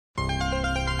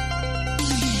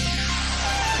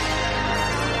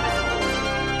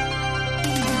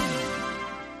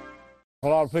A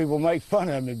lot of people make fun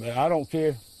of me, but I don't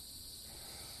care.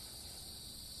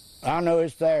 I know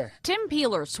it's there. Tim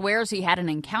Peeler swears he had an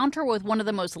encounter with one of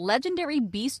the most legendary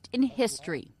beasts in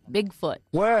history, Bigfoot.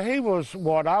 Well, he was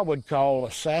what I would call a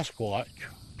Sasquatch.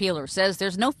 Peeler says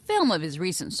there's no film of his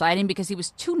recent sighting because he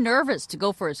was too nervous to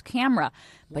go for his camera.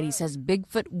 But he says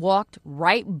Bigfoot walked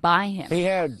right by him. He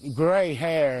had gray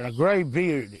hair and a gray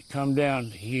beard that come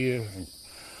down to here.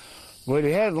 But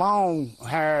he had long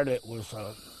hair that was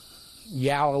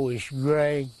yellowish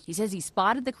gray. He says he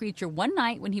spotted the creature one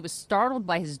night when he was startled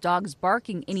by his dog's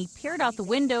barking, and he peered out the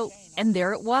window, and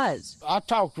there it was. I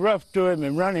talked rough to him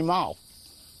and run him off.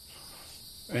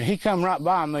 And he come right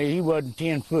by me. He wasn't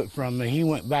 10 foot from me. He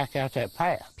went back out that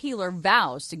path. Peeler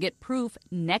vows to get proof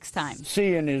next time.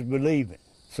 Seeing is believing.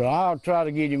 So I'll try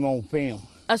to get him on film.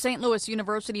 A St. Louis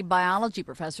University biology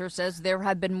professor says there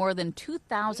have been more than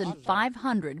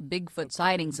 2,500 Bigfoot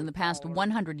sightings in the past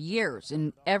 100 years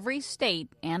in every state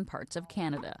and parts of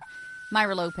Canada.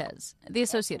 Myra Lopez, The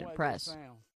Associated Press.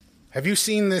 Have you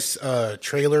seen this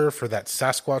trailer for that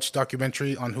Sasquatch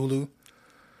documentary on Hulu?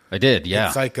 I did, yeah.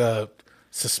 It's like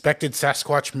suspected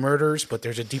Sasquatch murders, but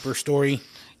there's a deeper story.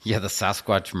 Yeah, the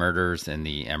Sasquatch murders in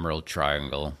the Emerald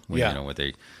Triangle. Yeah. You know, where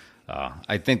they,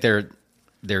 I think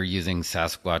they're using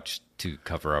Sasquatch to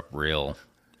cover up real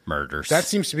murders. That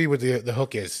seems to be what the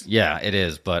hook is. Yeah, it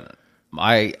is. But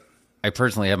I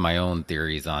personally have my own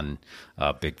theories on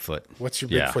Bigfoot. What's your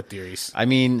Bigfoot theories? I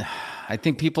mean, I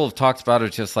think people have talked about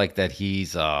it just like that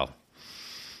he's,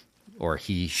 or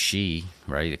he, she,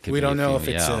 right? It could we be don't know if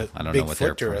it's a I don't know what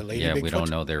their Bigfoot or a lady Yeah, Bigfoot. we don't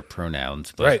know their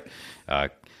pronouns. But,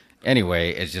 right. Anyway,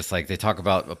 it's just like they talk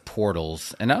about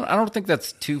portals, and I don't think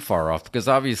that's too far off because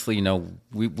obviously, you know,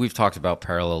 we've talked about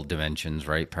parallel dimensions,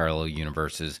 right? Parallel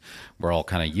universes. We're all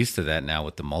kind of used to that now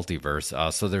with the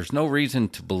multiverse. So there's no reason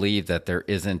to believe that there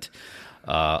isn't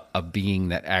a being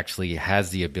that actually has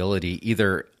the ability,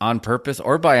 either on purpose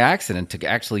or by accident, to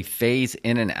actually phase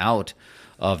in and out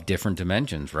of different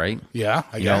dimensions, right? Yeah,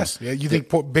 I guess. Yeah, you think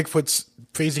Bigfoot's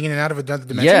phasing in and out of another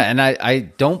dimension? Yeah, and I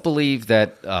don't believe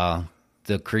that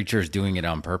the creature is doing it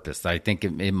on purpose. I think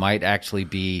it might actually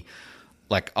be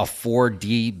like a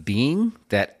 4D being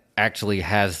that actually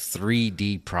has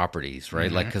 3D properties, right?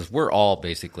 Mm-hmm. Like, because we're all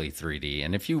basically 3D.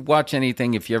 And if you watch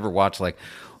anything, if you ever watch like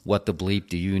What the Bleep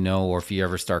Do You Know, or if you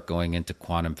ever start going into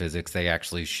quantum physics, they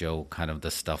actually show kind of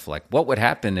the stuff like what would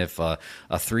happen if a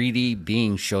 3D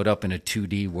being showed up in a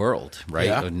 2D world, right?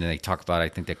 Yeah. And they talk about, I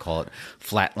think they call it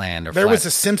flatland or There was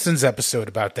a Simpsons episode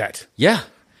about that. Yeah.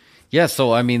 Yeah,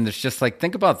 so I mean, there's just like,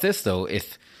 think about this though.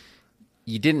 If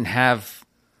you didn't have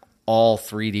all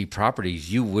 3D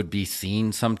properties, you would be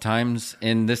seen sometimes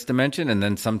in this dimension, and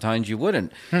then sometimes you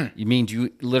wouldn't. It means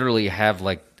you literally have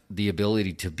like the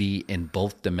ability to be in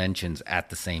both dimensions at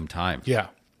the same time. Yeah.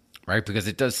 Right? Because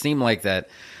it does seem like that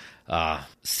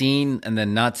seen and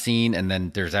then not seen, and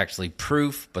then there's actually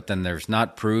proof, but then there's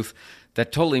not proof.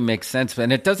 That totally makes sense.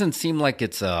 And it doesn't seem like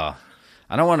it's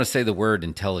I don't want to say the word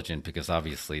intelligent because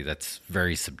obviously that's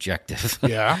very subjective.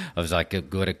 Yeah. I was like,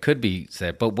 good, it could be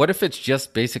said. But what if it's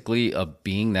just basically a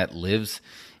being that lives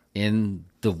in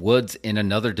the woods in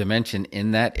another dimension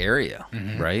in that area,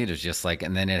 right? It's just like,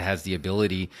 and then it has the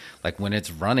ability, like when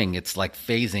it's running, it's like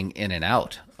phasing in and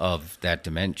out of that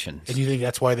dimension. And you think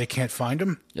that's why they can't find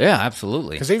him? Yeah,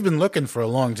 absolutely. Because they've been looking for a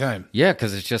long time. Yeah,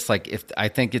 because it's just like, I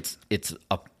think it's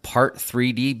a part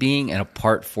 3D being and a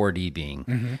part 4D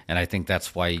being. And I think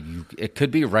that's why it could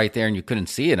be right there and you couldn't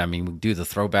see it. I mean, we do the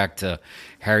throwback to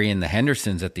Harry and the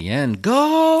Hendersons at the end.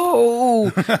 Go!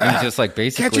 And it's just like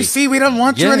basically. Can't you see we don't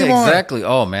want you anymore? Yeah, exactly.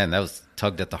 Oh, man, that was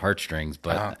tugged at the heartstrings.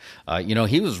 But, you know,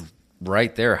 he was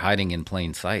right there hiding in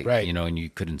plain sight, right. You know, and you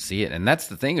couldn't see it. And that's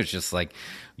the thing. It's just like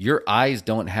your eyes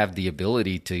don't have the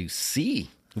ability to see.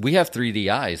 We have 3D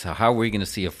eyes. How are we going to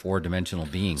see a 4-dimensional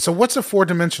being? So what's a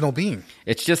 4-dimensional being?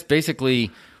 It's just basically,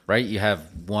 right, you have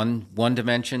one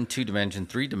dimension, 2 dimension,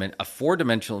 3 dimension. A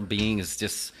 4-dimensional being is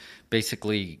just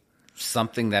basically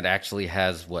something that actually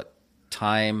has what?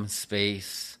 Time,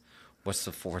 space. What's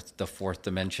the fourth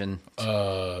dimension?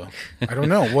 I don't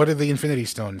know. What are the Infinity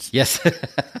Stones? Yes.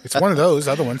 It's one of those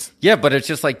other ones. Yeah, but it's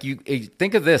just like, you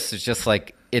think of this. It's just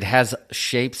like it has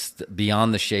shapes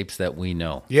beyond the shapes that we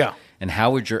know. Yeah. And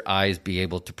how would your eyes be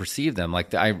able to perceive them?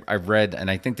 Like I read,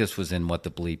 and I think this was in What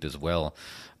the Bleep as well,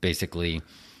 basically,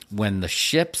 when the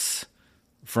ships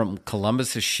from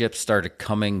Columbus's ships started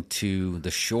coming to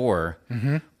the shore,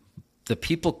 the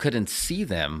people couldn't see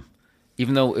them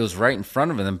even though it was right in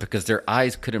front of them, because their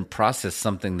eyes couldn't process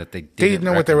something that they didn't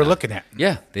know what they were looking at.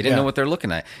 Yeah, they didn't know what they're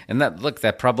looking at. And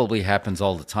that probably happens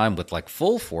all the time with like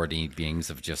full 4D beings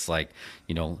of just like,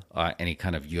 any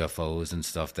kind of UFOs and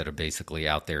stuff that are basically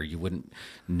out there. You wouldn't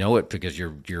know it because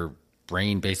your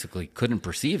brain basically couldn't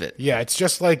perceive it. Yeah, it's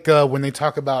just like when they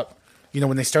talk about,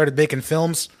 when they started making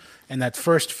films. And that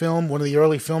first film, one of the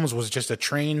early films, was just a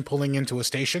train pulling into a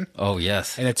station. Oh,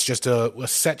 yes. And it's just a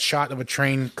set shot of a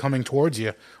train coming towards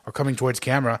you or coming towards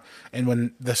camera. And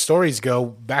when the stories go,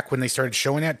 back when they started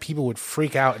showing that, people would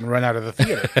freak out and run out of the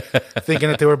theater thinking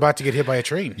that they were about to get hit by a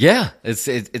train. Yeah, it's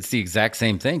the exact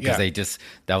same thing because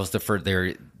that was the first,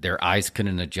 their eyes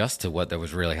couldn't adjust to what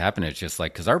was really happening. It's just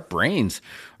like, because our brains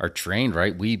are trained,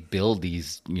 right? We build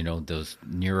these, those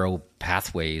neuro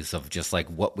pathways of just like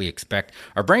what we expect.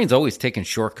 Our brain's always taking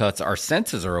shortcuts. Our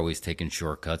senses are always taking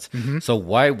shortcuts. Mm-hmm. So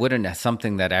why wouldn't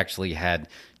something that actually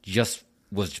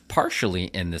was partially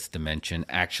in this dimension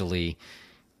actually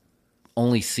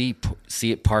only see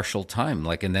it partial time?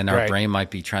 Like, and then our brain might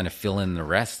be trying to fill in the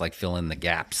rest, like fill in the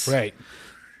gaps. Right.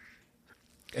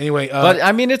 Anyway, but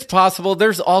I mean, it's possible.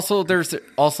 There's also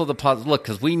the look,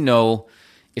 because we know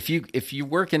if you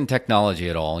work in technology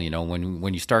at all,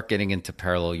 when you start getting into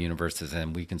parallel universes,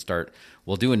 and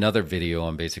we'll do another video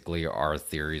on basically our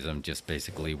theories on just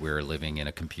basically we're living in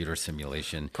a computer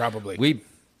simulation. Probably. We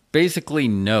basically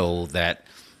know that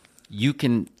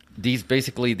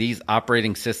these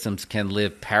operating systems can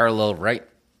live parallel right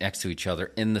next to each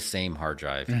other in the same hard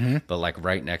drive, but like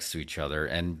right next to each other.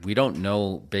 And we don't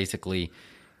know basically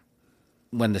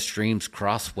when the streams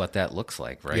cross what that looks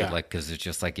like, right? Yeah. Like, because it's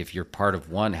just like if you're part of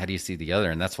one, how do you see the other?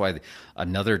 And that's why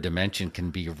another dimension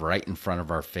can be right in front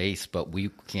of our face, but we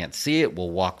can't see it. We'll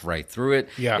walk right through it.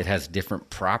 Yeah. It has different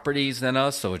properties than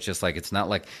us, so it's just like it's not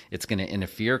like it's going to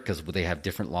interfere because they have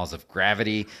different laws of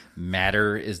gravity.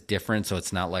 Matter is different, so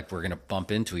it's not like we're going to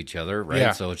bump into each other, right?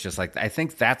 Yeah. So it's just like I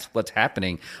think that's what's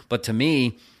happening. But to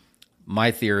me,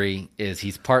 my theory is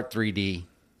he's part 3D,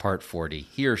 part 4D.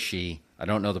 He or she. I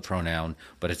don't know the pronoun,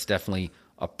 but it's definitely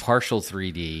a partial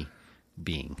 3D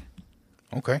being.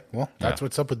 Okay, well, that's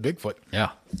what's up with Bigfoot.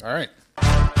 Yeah. All right.